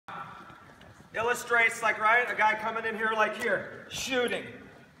illustrates like, right, a guy coming in here like here, shooting.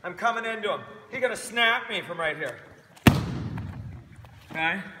 I'm coming into him. He's gonna snap me from right here.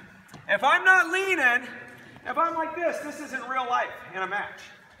 Okay? If I'm not leaning, if I'm like this isn't real life in a match.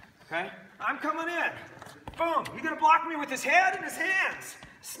 Okay? I'm coming in. Boom. He's gonna block me with his head and his hands.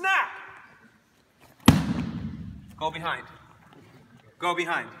 Snap. Go behind. Go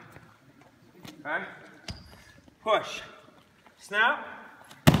behind. Okay? Push. Snap.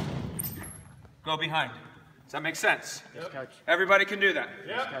 Go behind. Does that make sense? Yep. Everybody can do that.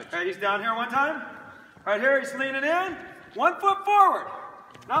 Yep. Okay, he's down here one time. Right here, he's leaning in. 1 foot forward.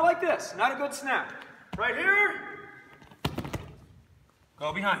 Not like this. Not a good snap. Right here.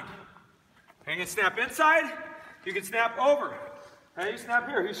 Go behind. Okay, you can snap inside. You can snap over. Okay, you snap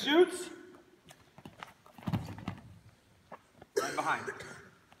here. He shoots. Right behind.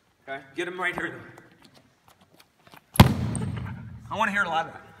 Okay, get him right here. I want to hear a lot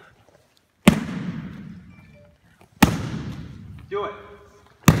of that. Do it.